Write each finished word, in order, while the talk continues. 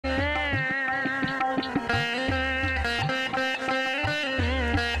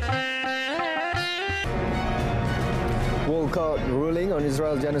hearing on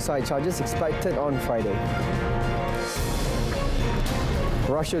Israel genocide charges expected on Friday.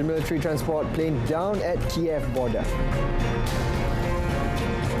 Russian military transport plane down at Kiev border.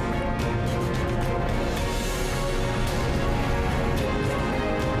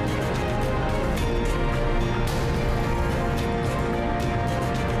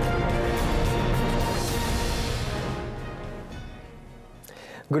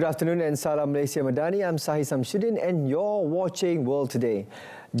 Good afternoon and Salam Malaysia Madani. I'm SAHIH and you're watching World Today.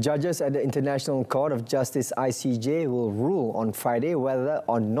 Judges at the International Court of Justice ICJ will rule on Friday whether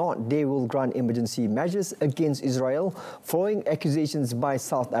or not they will grant emergency measures against Israel following accusations by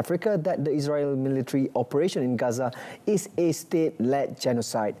South Africa that the Israel military operation in Gaza is a state-led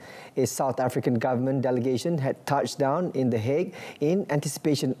genocide. A South African government delegation had touched down in The Hague in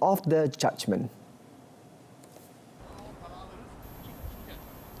anticipation of the judgment.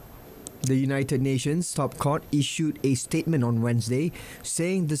 The United Nations Top Court issued a statement on Wednesday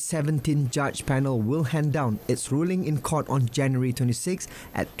saying the 17-judge panel will hand down its ruling in court on January 26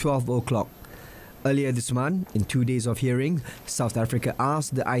 at 12 o'clock. Earlier this month, in 2 days of hearing, South Africa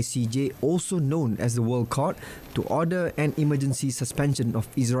asked the ICJ, also known as the World Court, to order an emergency suspension of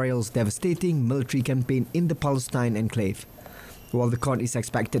Israel's devastating military campaign in the Palestine enclave. While the court is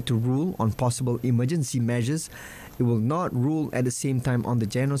expected to rule on possible emergency measures, it will not rule at the same time on the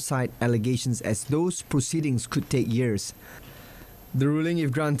genocide allegations, as those proceedings could take years. The ruling,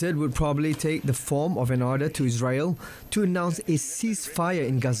 if granted, would probably take the form of an order to Israel to announce a ceasefire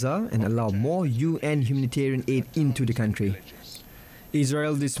in Gaza and allow more UN humanitarian aid into the country.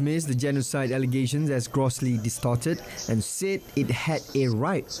 Israel dismissed the genocide allegations as grossly distorted and said it had a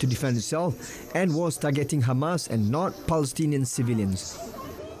right to defend itself and was targeting Hamas and not Palestinian civilians.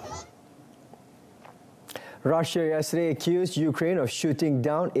 Russia yesterday accused Ukraine of shooting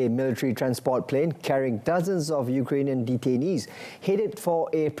down a military transport plane carrying dozens of Ukrainian detainees headed for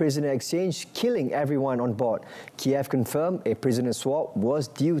a prisoner exchange, killing everyone on board. Kiev confirmed a prisoner swap was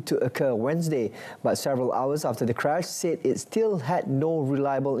due to occur Wednesday, but several hours after the crash said it still had no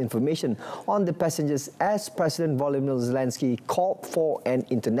reliable information on the passengers, as President Volodymyr Zelensky called for an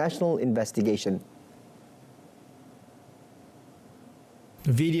international investigation.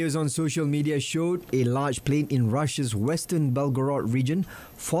 Videos on social media showed a large plane in Russia's western Belgorod region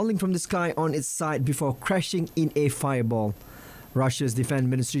falling from the sky on its side before crashing in a fireball. Russia's defense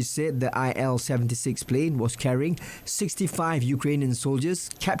ministry said the Il-76 plane was carrying 65 Ukrainian soldiers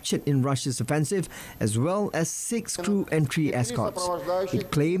captured in Russia's offensive, as well as 6 crew and 3 escorts. It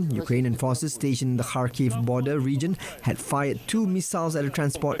claimed Ukrainian forces stationed in the Kharkiv border region had fired 2 missiles at a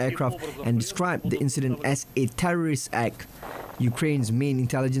transport aircraft and described the incident as a terrorist act. Ukraine's main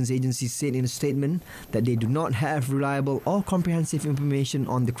intelligence agency said in a statement that they do not have reliable or comprehensive information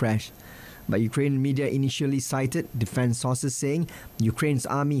on the crash. But Ukrainian media initially cited defense sources saying Ukraine's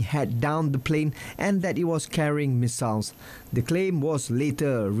army had downed the plane and that it was carrying missiles. The claim was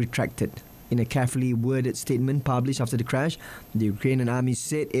later retracted. In a carefully worded statement published after the crash, the Ukrainian army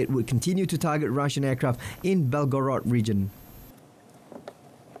said it would continue to target Russian aircraft in Belgorod region.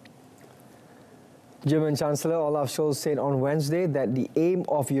 German Chancellor Olaf Scholz said on Wednesday that the aim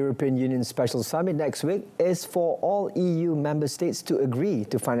of European Union Special Summit next week is for all EU member states to agree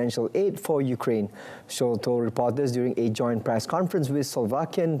to financial aid for Ukraine. Scholz told reporters during a joint press conference with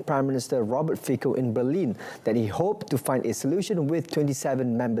Slovakian Prime Minister Robert Fico in Berlin that he hoped to find a solution with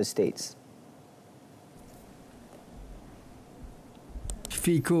 27 member states.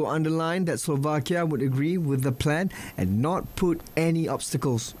 Fico underlined that Slovakia would agree with the plan and not put any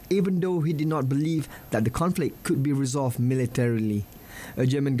obstacles, even though he did not believe that the conflict could be resolved militarily. A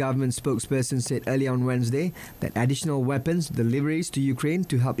German government spokesperson said earlier on Wednesday that additional weapons deliveries to Ukraine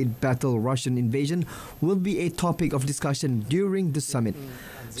to help it battle Russian invasion will be a topic of discussion during the summit.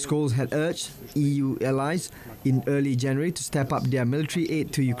 Scholz had urged EU allies in early January to step up their military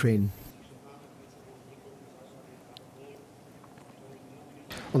aid to Ukraine.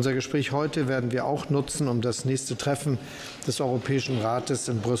 Unser Gespräch heute werden wir auch nutzen, um das nächste Treffen des Europäischen Rates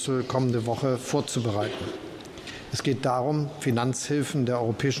in Brüssel kommende Woche vorzubereiten. Es geht darum, Finanzhilfen der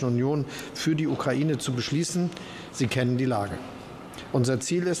Europäischen Union für die Ukraine zu beschließen. Sie kennen die Lage. Unser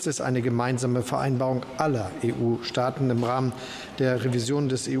Ziel ist es, eine gemeinsame Vereinbarung aller EU-Staaten im Rahmen der Revision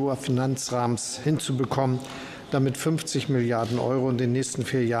des EU-Finanzrahmens hinzubekommen, damit 50 Milliarden Euro in den nächsten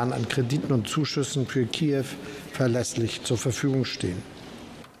 4 Jahren an Krediten und Zuschüssen für Kiew verlässlich zur Verfügung stehen.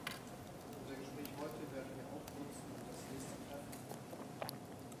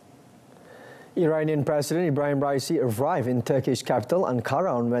 Iranian President Ibrahim Raisi arrived in Turkish capital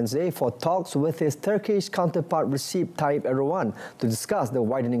Ankara on Wednesday for talks with his Turkish counterpart Recep Tayyip Erdogan to discuss the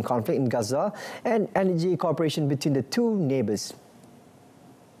widening conflict in Gaza and energy cooperation between the two neighbors.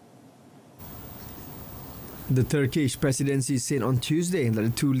 The Turkish presidency said on Tuesday that the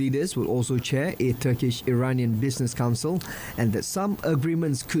two leaders will also chair a Turkish-Iranian business council and that some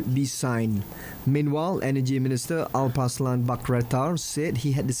agreements could be signed. Meanwhile, Energy Minister Alparslan Bakhratar said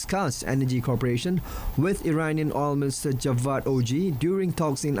he had discussed energy cooperation with Iranian Oil Minister Javad Oji during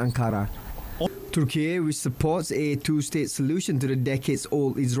talks in Ankara. Turkey, which supports a two-state solution to the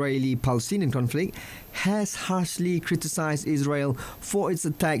decades-old Israeli-Palestinian conflict, has harshly criticized Israel for its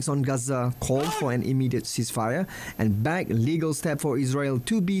attacks on Gaza, called for an immediate ceasefire, and backed legal steps for Israel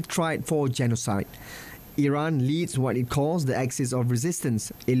to be tried for genocide. Iran leads what it calls the Axis of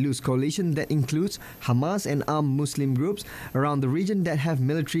Resistance, a loose coalition that includes Hamas and armed Muslim groups around the region that have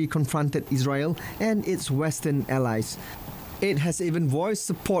militarily confronted Israel and its Western allies. It has even voiced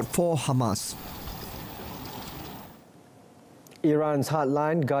support for Hamas. Iran's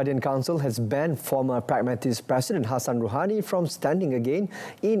hardline Guardian Council has banned former pragmatist President Hassan Rouhani from standing again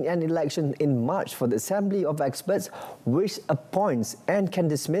in an election in March for the Assembly of Experts, which appoints and can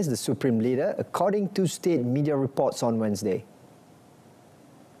dismiss the Supreme Leader, according to state media reports on Wednesday.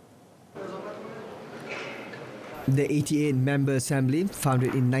 The 88-member assembly,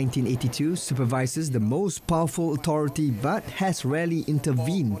 founded in 1982, supervises the most powerful authority but has rarely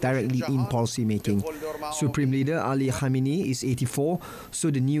intervened directly in policy making. Supreme Leader Ali Khamenei is 84, so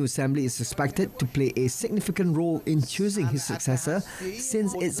the new assembly is expected to play a significant role in choosing his successor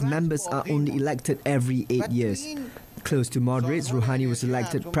since its members are only elected every 8 years. Close to moderates, Rouhani was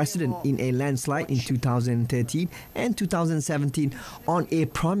elected president in a landslide in 2013 and 2017 on a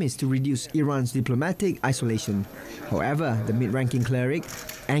promise to reduce Iran's diplomatic isolation. However, the mid-ranking cleric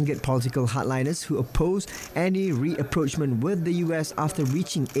angered political hardliners who opposed any reapproachment with the US after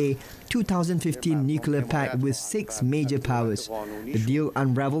reaching a 2015 nuclear pact with 6 major powers. The deal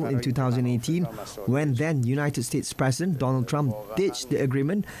unraveled in 2018 when then United States President Donald Trump ditched the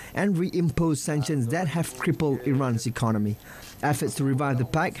agreement and reimposed sanctions that have crippled Iran's economy. Efforts to revive the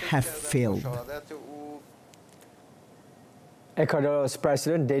pact have failed. Ecuador's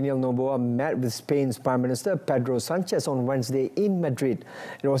President Daniel Noboa met with Spain's Prime Minister Pedro Sanchez on Wednesday in Madrid.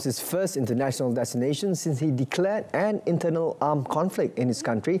 It was his first international destination since he declared an internal armed conflict in his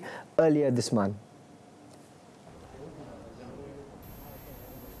country earlier this month.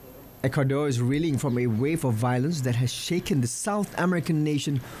 Ecuador is reeling from a wave of violence that has shaken the South American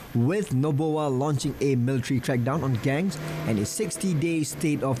nation, with Noboa launching a military crackdown on gangs and a 60-day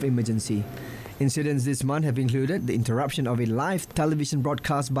state of emergency. Incidents this month have included the interruption of a live television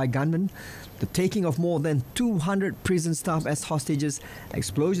broadcast by gunmen, the taking of more than 200 prison staff as hostages,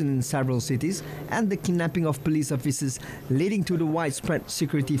 explosions in several cities, and the kidnapping of police officers, leading to the widespread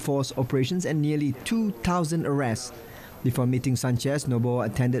security force operations and nearly 2,000 arrests. Before meeting Sanchez, Noboa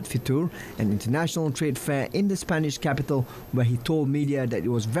attended Fitur, an international trade fair in the Spanish capital, where he told media that it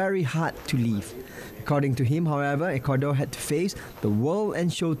was very hard to leave. According to him, however, Ecuador had to face the world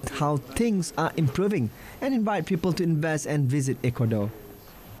and show how things are improving and invite people to invest and visit Ecuador.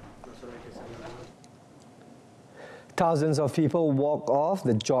 Thousands of people walked off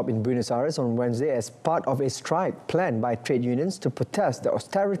the job in Buenos Aires on Wednesday as part of a strike planned by trade unions to protest the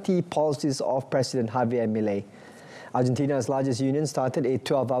austerity policies of President Javier Milei. Argentina's largest union started a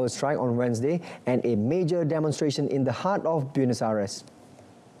 12-hour strike on Wednesday and a major demonstration in the heart of Buenos Aires.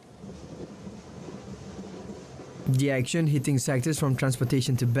 The action, hitting sectors from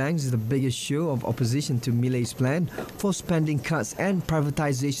transportation to banks, is the biggest show of opposition to Milei's plan for spending cuts and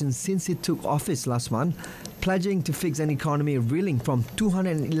privatization since he took office last month, pledging to fix an economy reeling from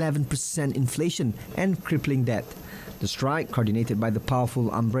 211% inflation and crippling debt. The strike, coordinated by the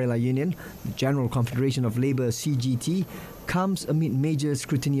powerful umbrella union, the General Confederation of Labour (CGT), comes amid major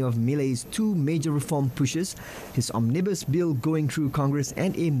scrutiny of Milei's two major reform pushes, his omnibus bill going through Congress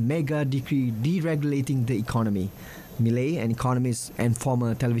and a mega decree deregulating the economy. Milei, an economist and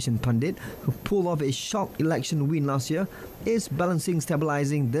former television pundit who pulled off a shock election win last year, is balancing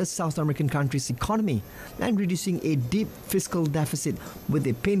stabilizing the South American country's economy and reducing a deep fiscal deficit with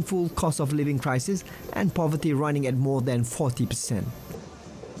a painful cost of living crisis and poverty running at more than 40%.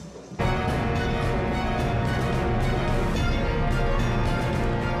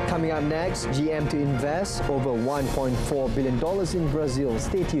 Coming up next, GM to invest over $1.4 billion in Brazil.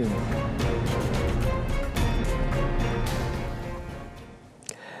 Stay tuned.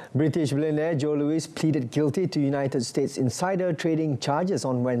 British billionaire Joe Lewis pleaded guilty to United States insider trading charges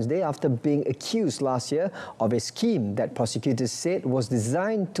on Wednesday after being accused last year of a scheme that prosecutors said was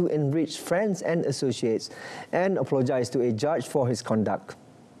designed to enrich friends and associates, and apologized to a judge for his conduct.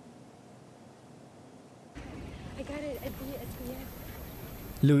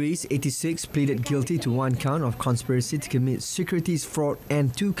 Luis, 86, pleaded guilty to 1 count of conspiracy to commit securities fraud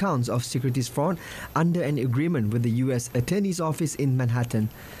and 2 counts of securities fraud under an agreement with the U.S. Attorney's Office in Manhattan.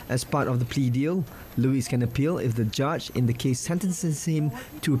 As part of the plea deal, Luis can appeal if the judge in the case sentences him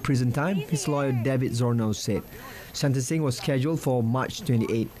to prison time, his lawyer David Zorno said. Sentencing was scheduled for March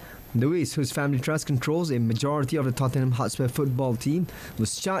 28. Luis, whose family trust controls a majority of the Tottenham Hotspur football team,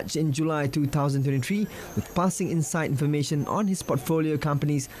 was charged in July 2023 with passing inside information on his portfolio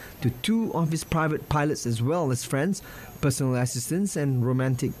companies to 2 of his private pilots as well as friends, personal assistants and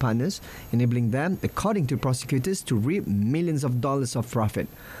romantic partners, enabling them, according to prosecutors, to reap millions of dollars of profit.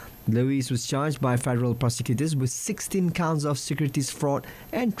 Luis was charged by federal prosecutors with 16 counts of securities fraud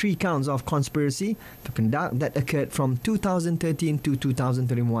and 3 counts of conspiracy for conduct that occurred from 2013 to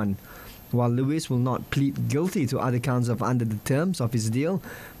 2021. While Luis will not plead guilty to other counts under the terms of his deal,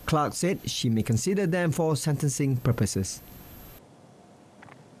 Clark said she may consider them for sentencing purposes.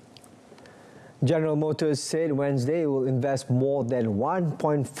 General Motors said Wednesday it will invest more than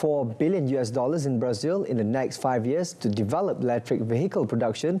 $1.4 billion in Brazil in the next 5 years to develop electric vehicle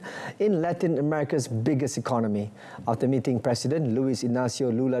production in Latin America's biggest economy. After meeting President Luiz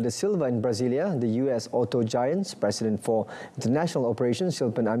Inácio Lula da Silva in Brasilia, the U.S. auto giant's president for international operations,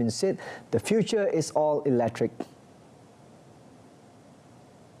 Silpan Amin, said the future is all electric.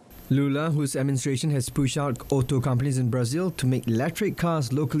 Lula, whose administration has pushed out auto companies in Brazil to make electric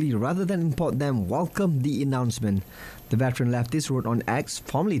cars locally rather than import them, welcomed the announcement. The veteran leftist wrote on X,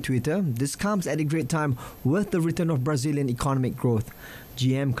 formerly Twitter, "This comes at a great time with the return of Brazilian economic growth.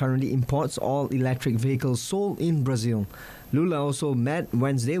 GM currently imports all electric vehicles sold in Brazil." Lula also met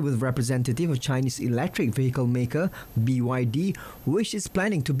Wednesday with representative of Chinese electric vehicle maker BYD, which is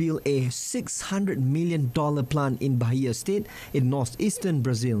planning to build a $600 million plant in Bahia state in northeastern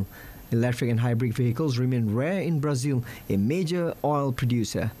Brazil. Electric and hybrid vehicles remain rare in Brazil, a major oil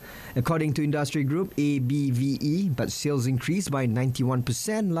producer. According to industry group ABVE, but sales increased by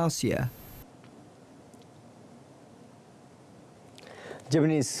 91% last year.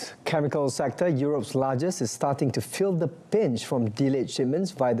 Germany's chemical sector, Europe's largest, is starting to feel the pinch from delayed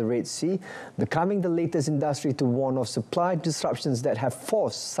shipments via the Red Sea, becoming the latest industry to warn of supply disruptions that have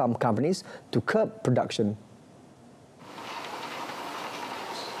forced some companies to curb production.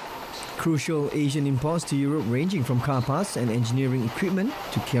 Crucial Asian imports to Europe, ranging from car parts and engineering equipment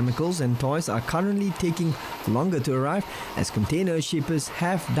to chemicals and toys, are currently taking longer to arrive as container shippers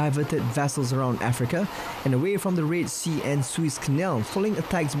have diverted vessels around Africa and away from the Red Sea and Suez Canal following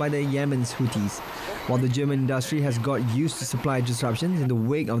attacks by the Yemen's Houthis. While the German industry has got used to supply disruptions in the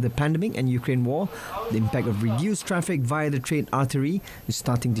wake of the pandemic and Ukraine war, the impact of reduced traffic via the trade artery is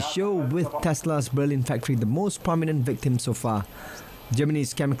starting to show, with Tesla's Berlin factory the most prominent victim so far.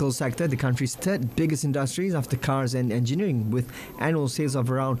 Germany's chemical sector, the country's third biggest industry after cars and engineering, with annual sales of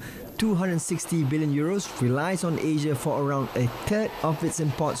around 260 billion euros, relies on Asia for around a third of its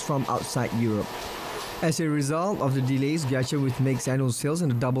imports from outside Europe. As a result of the delays, Gyacha, which makes annual sales in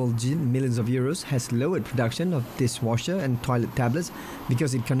the double-digit millions of euros, has lowered production of dishwasher and toilet tablets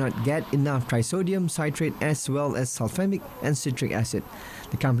because it cannot get enough trisodium citrate as well as sulfamic and citric acid.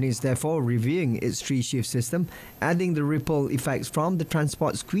 The company is therefore reviewing its 3-shift system, adding the ripple effects from the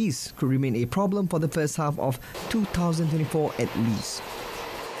transport squeeze could remain a problem for the first half of 2024 at least.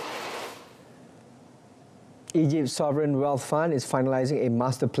 Egypt's Sovereign Wealth Fund is finalizing a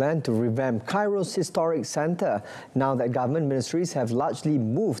master plan to revamp Cairo's historic center now that government ministries have largely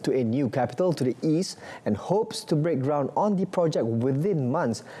moved to a new capital to the east and hopes to break ground on the project within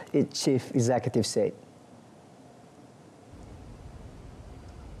months, its chief executive said.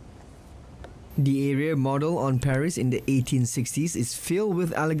 The area, modelled on Paris in the 1860s, is filled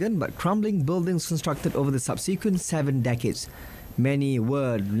with elegant but crumbling buildings constructed over the subsequent 7 decades. Many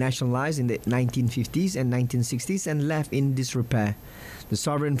were nationalised in the 1950s and 1960s and left in disrepair. The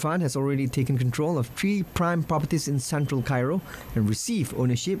Sovereign Fund has already taken control of 3 prime properties in central Cairo and received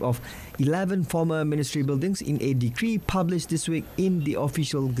ownership of 11 former ministry buildings in a decree published this week in the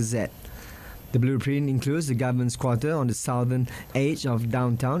official Gazette. The blueprint includes the government's quarter on the southern edge of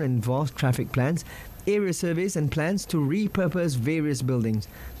downtown and involves traffic plans, area surveys and plans to repurpose various buildings.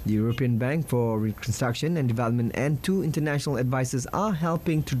 The European Bank for Reconstruction and Development and 2 international advisors are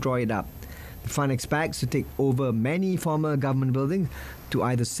helping to draw it up. The fund expects to take over many former government buildings to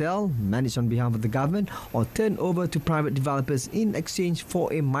either sell, manage on behalf of the government, or turn over to private developers in exchange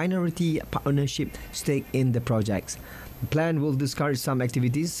for a minority ownership stake in the projects. The plan will discourage some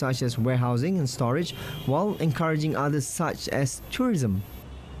activities such as warehousing and storage, while encouraging others such as tourism.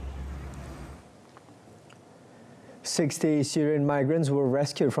 60 Syrian migrants were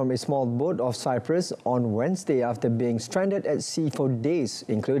rescued from a small boat off Cyprus on Wednesday after being stranded at sea for days,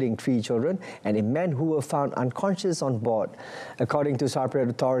 including 3 children and a man who were found unconscious on board. According to Cypriot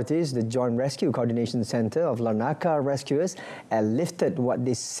authorities, the Joint Rescue Coordination Centre of Larnaca rescuers airlifted what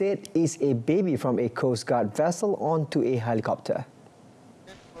they said is a baby from a Coast Guard vessel onto a helicopter.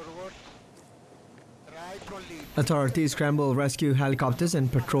 Authorities scrambled rescue helicopters and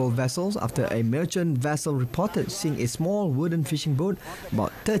patrol vessels after a merchant vessel reported seeing a small wooden fishing boat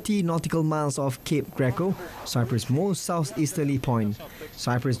about 30 nautical miles off Cape Greco, Cyprus' most southeasterly point.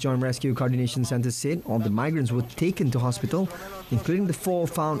 Cyprus Joint Rescue Coordination Centre said all the migrants were taken to hospital, including the 4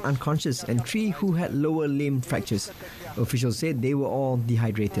 found unconscious and 3 who had lower limb fractures. Officials said they were all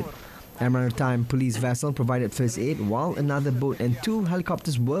dehydrated. A maritime police vessel provided first aid while another boat and 2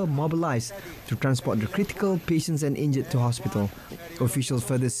 helicopters were mobilized to transport the critical patients and injured to hospital. Officials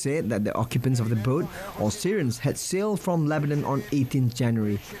further said that the occupants of the boat, all Syrians, had sailed from Lebanon on 18th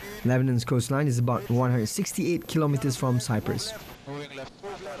January. Lebanon's coastline is about 168 kilometers from Cyprus.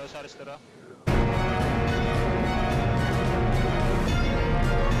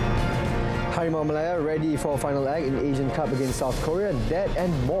 Harimau Malaya ready for final act in Asian Cup against South Korea. That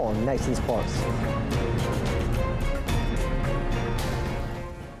and more next in sports.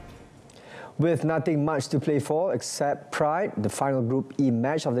 With nothing much to play for except pride, the final Group E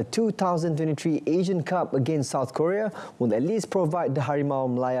match of the 2023 Asian Cup against South Korea will at least provide the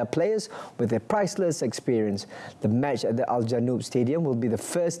Harimau Malaya players with a priceless experience. The match at the Al Janoub Stadium will be the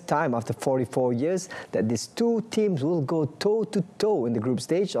first time after 44 years that these 2 teams will go toe-to-toe in the group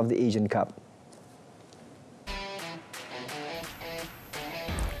stage of the Asian Cup.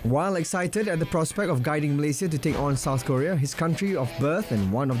 While excited at the prospect of guiding Malaysia to take on South Korea, his country of birth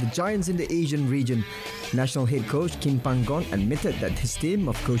and one of the giants in the Asian region, national head coach Kim Panggon admitted that his team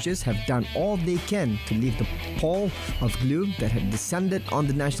of coaches have done all they can to leave the pall of gloom that had descended on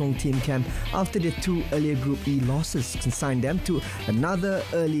the national team camp after their 2 earlier Group E losses consigned them to another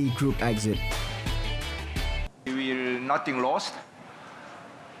early group exit. We're nothing lost,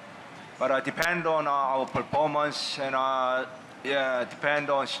 but depend on our performance and depend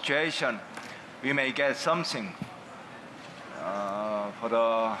on situation. We may get something for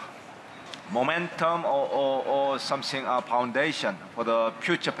the momentum or something foundation for the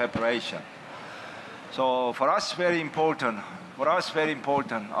future preparation. So for us, very important.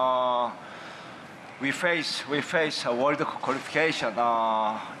 We face a World Cup qualification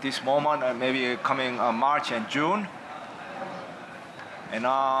this moment, maybe coming March and June. And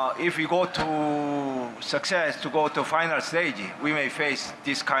if we go to success to go to final stage, we may face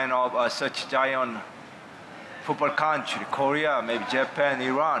this kind of such giant football country, Korea, maybe Japan,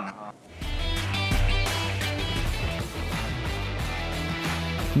 Iran.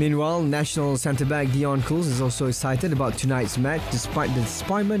 Meanwhile, national centre-back Dion Cools is also excited about tonight's match despite the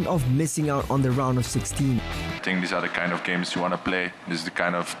disappointment of missing out on the round of 16. I think these are the kind of games you want to play. This is the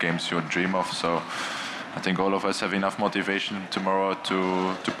kind of games you dream of. So I think all of us have enough motivation tomorrow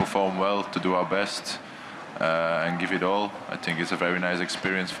to perform well, to do our best and give it all. I think it's a very nice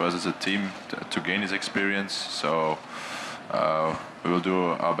experience for us as a team to gain this experience. So we will do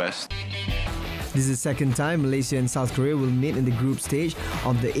our best. This is the second time Malaysia and South Korea will meet in the group stage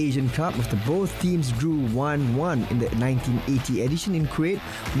of the Asian Cup after both teams drew 1-1 in the 1980 edition in Kuwait,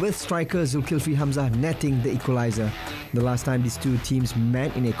 with striker Zulkifli Hamzah netting the equaliser. The last time these 2 teams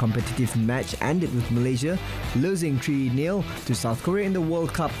met in a competitive match ended with Malaysia losing 3-0 to South Korea in the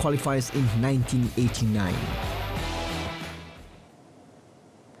World Cup qualifiers in 1989.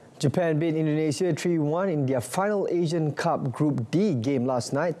 Japan beat Indonesia 3-1 in their final Asian Cup Group D game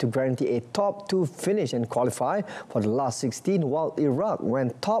last night to guarantee a top 2 finish and qualify for the last 16, while Iraq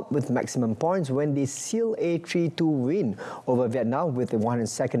went top with maximum points when they sealed a 3-2 win over Vietnam with a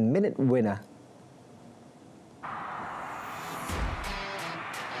 102nd minute winner.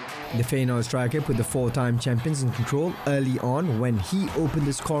 The Feyenoord striker put the 4-time champions in control early on when he opened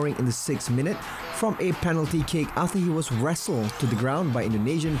the scoring in the 6th minute from a penalty kick after he was wrestled to the ground by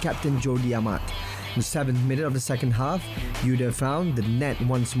Indonesian captain Jordi Amat. In the 7th minute of the second half, Yuda found the net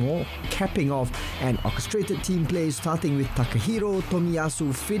once more, capping off an orchestrated team play starting with Takahiro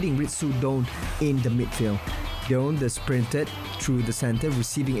Tomiyasu feeding Ritsu Doan in the midfield. Doan sprinted through the centre,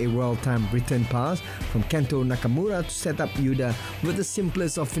 receiving a well-timed return pass from Kento Nakamura to set up Yuda with the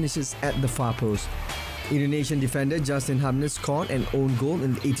simplest of finishes at the far post. Indonesian defender Justin Hamner scored an own goal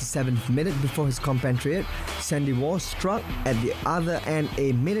in the 87th minute before his compatriot Sandy Wall struck at the other end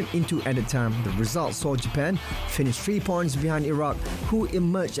a minute into added time. The result saw Japan finish 3 points behind Iraq, who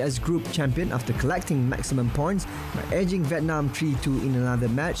emerged as group champion after collecting maximum points by edging Vietnam 3-2 in another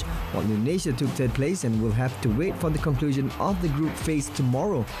match, while Indonesia took third place and will have to wait for the conclusion of the group phase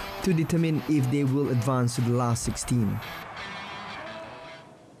tomorrow to determine if they will advance to the last 16.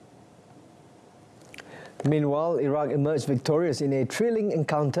 Meanwhile, Iraq emerged victorious in a thrilling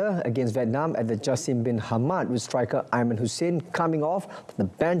encounter against Vietnam at the Jassim bin Hamad, with striker Ayman Hussein coming off the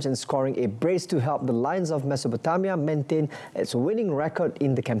bench and scoring a brace to help the Lions of Mesopotamia maintain its winning record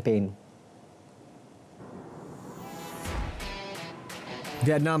in the campaign.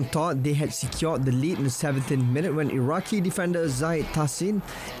 Vietnam thought they had secured the lead in the 17th minute when Iraqi defender Zahid Tahsin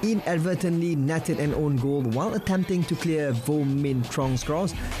inadvertently netted an own goal while attempting to clear Vo Min Trong's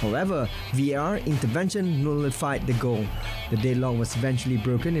cross. However, VAR intervention nullified the goal. The deadlock was eventually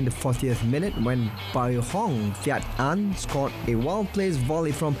broken in the 40th minute when Bao Hong Viet An scored a well-placed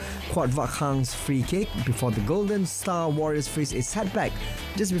volley from Quat Vak Hang's free kick before the Golden Star Warriors faced a setback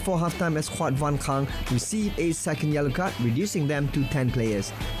just before halftime as Quat Van Khang received a second yellow card, reducing them to 10 players.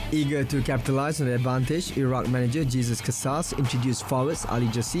 Eager to capitalize on the advantage, Iraq manager Jesus Casas introduced forwards Ali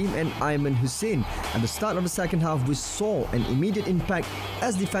Jassim and Ayman Hussein. At the start of the second half, we saw an immediate impact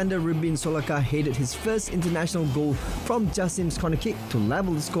as defender Rubin Solaka headed his first international goal from Jassim's corner kick to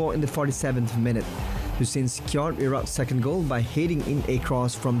level the score in the 47th minute. Hussein secured Iraq's second goal by heading in a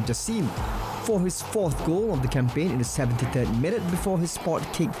cross from Jassim for his fourth goal of the campaign in the 73rd minute before his spot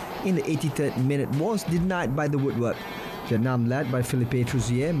kick in the 83rd minute was denied by the woodwork. Vietnam, led by Philippe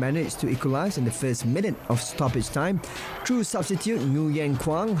Troussier, managed to equalize in the first minute of stoppage time through substitute Nguyen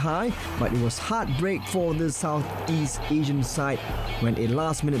Quang Hai, but it was heartbreak for the Southeast Asian side when a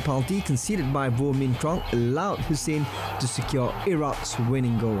last-minute penalty conceded by Vo Min Trong allowed Hussein to secure Iraq's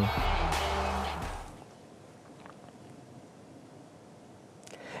winning goal.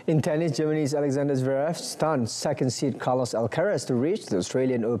 In tennis, Germany's Alexander Zverev stunned second seed Carlos Alcaraz to reach the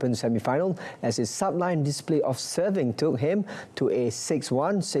Australian Open semi-final as his sublime display of serving took him to a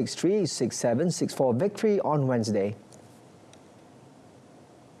 6-1, 6-3, 6-7, 6-4 victory on Wednesday.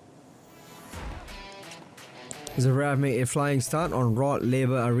 Zverev made a flying start on Rod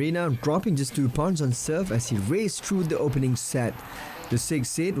Laver Arena, dropping just 2 points on serve as he raced through the opening set. The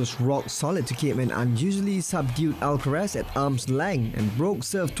sixth seed was rock solid to keep an unusually subdued Alcaraz at arm's length and broke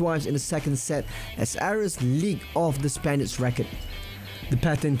serve twice in the second set as Ares leaked off the Spaniard's racket. The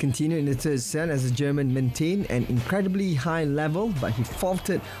pattern continued in the third set as the German maintained an incredibly high level, but he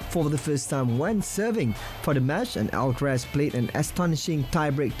faltered for the first time when serving for the match, and Alcaraz played an astonishing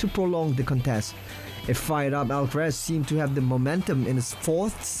tiebreak to prolong the contest. A fired-up Alcaraz seemed to have the momentum in his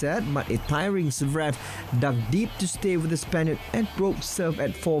fourth set, but a tiring Zverev dug deep to stay with the Spaniard and broke serve at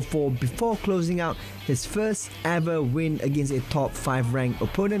 4-4 before closing out his first ever win against a top 5 ranked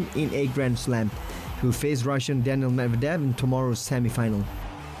opponent in a Grand Slam. He will face Russian Daniil Medvedev in tomorrow's semi-final.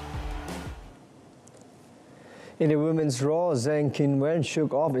 In the women's draw, Zheng Qinwen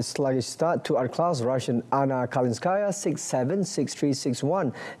shook off its sluggish start to outclass Russian Anna Kalinskaya 6-7, 6-3,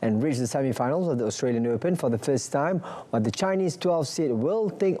 6-1 and reached the semi-finals of the Australian Open for the first time, while the Chinese 12th seed will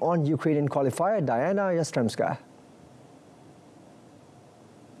take on Ukrainian qualifier Diana Yastremska.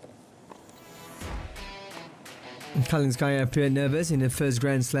 Kalinskaya appeared nervous in the first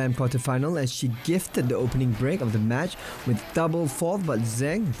Grand Slam quarterfinal as she gifted the opening break of the match with double fourth, but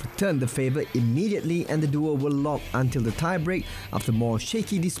Zheng returned the favour immediately and the duo were locked until the tie-break after more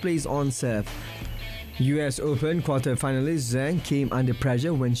shaky displays on serve. US Open quarter-finalist Zheng came under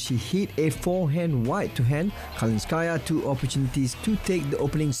pressure when she hit a forehand wide to hand Kalinskaya 2 opportunities to take the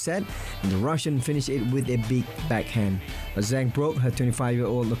opening set, and the Russian finished it with a big backhand. But Zheng broke her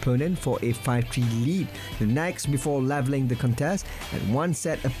 25-year-old opponent for a 5-3 lead the next before levelling the contest at 1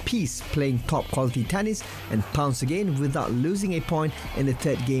 set apiece, playing top-quality tennis and pounced again without losing a point in the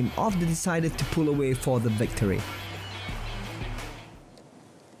third game of the decider to pull away for the victory.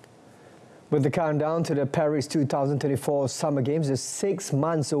 With the countdown to the Paris 2024 Summer Games is 6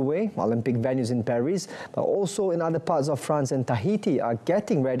 months away, Olympic venues in Paris, but also in other parts of France and Tahiti are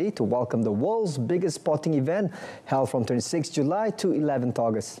getting ready to welcome the world's biggest sporting event, held from 26 July to 11th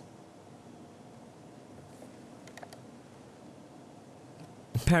August.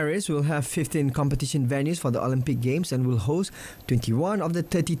 Paris will have 15 competition venues for the Olympic Games and will host 21 of the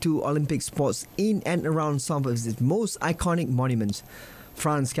 32 Olympic sports in and around some of its most iconic monuments.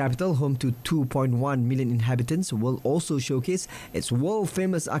 France's capital, home to 2.1 million inhabitants, will also showcase its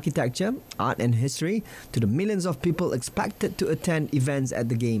world-famous architecture, art and history to the millions of people expected to attend events at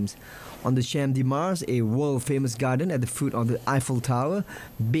the Games. On the Champ de Mars, a world-famous garden at the foot of the Eiffel Tower,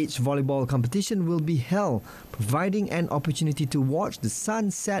 beach volleyball competition will be held, providing an opportunity to watch the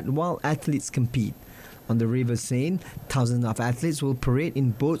sun set while athletes compete. On the River Seine, thousands of athletes will parade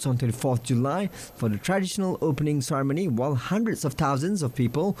in boats on 24th July for the traditional opening ceremony, while hundreds of thousands of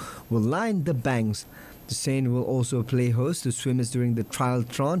people will line the banks. The Seine will also play host to swimmers during the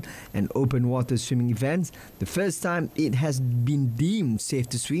triathlon and open water swimming events, the first time it has been deemed safe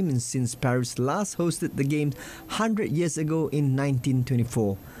to swim since Paris last hosted the Games 100 years ago in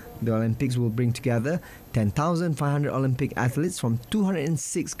 1924. The Olympics will bring together 10,500 Olympic athletes from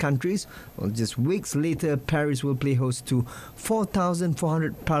 206 countries, while just weeks later Paris will play host to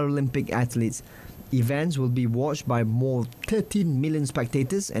 4,400 Paralympic athletes. Events will be watched by more 13 million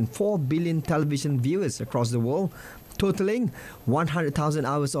spectators and 4 billion television viewers across the world, totaling 100,000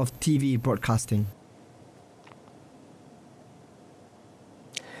 hours of TV broadcasting.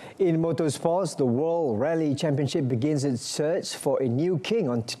 In motorsports, the World Rally Championship begins its search for a new king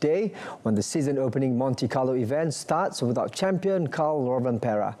on today when the season-opening Monte Carlo event starts without champion Karl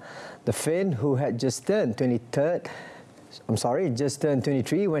Rovanperä. The Finn, who had just turned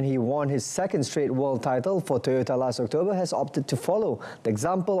 23 when he won his second straight world title for Toyota last October, has opted to follow the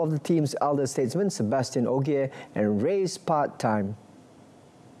example of the team's elder statesman Sebastian Ogier and race part-time.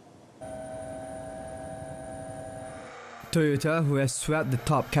 Toyota, who has swept the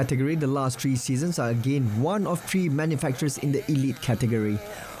top category the last 3 seasons, are again one of 3 manufacturers in the elite category.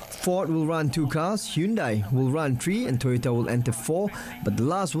 Ford will run 2 cars, Hyundai will run 3 and Toyota will enter 4, but the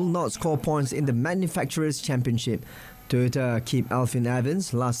last will not score points in the Manufacturers' Championship. Toyota keep Alfin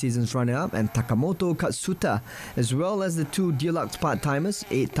Evans, last season's runner-up, and Takamoto Katsuta, as well as the 2 deluxe part-timers,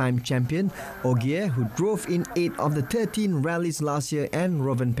 8-time champion Ogier, who drove in 8 of the 13 rallies last year, and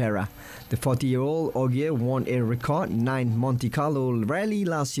Rovanperä. The 40-year-old Ogier won a record 9 Monte Carlo rally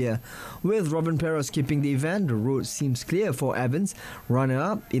last year. With Rovanperä skipping the event, the road seems clear for Evans,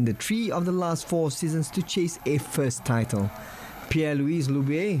 runner-up in the 3 of the last 4 seasons, to chase a first title. Pierre-Louis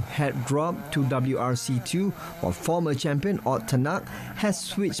Loubier had dropped to WRC2, while former champion Ott Tanak has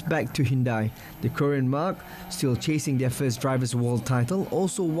switched back to Hyundai. The Korean marque, still chasing their first driver's world title,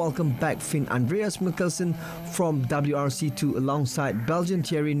 also welcomed back Finn Andreas Mikkelsen from WRC2 alongside Belgian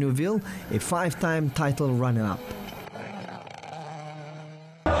Thierry Neuville, a 5-time title runner-up.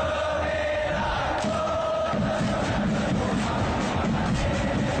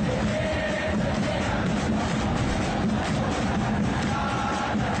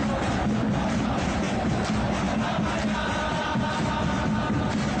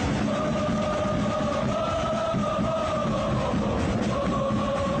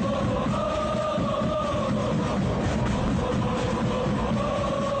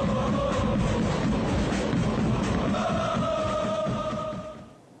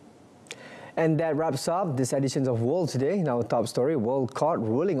 And that wraps up this edition of World Today. In our top story, World Court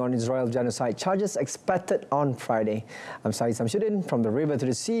ruling on Israel genocide charges expected on Friday. I'm SAHIH from the river to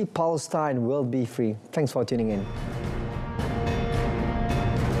the sea. Palestine will be free. Thanks for tuning in.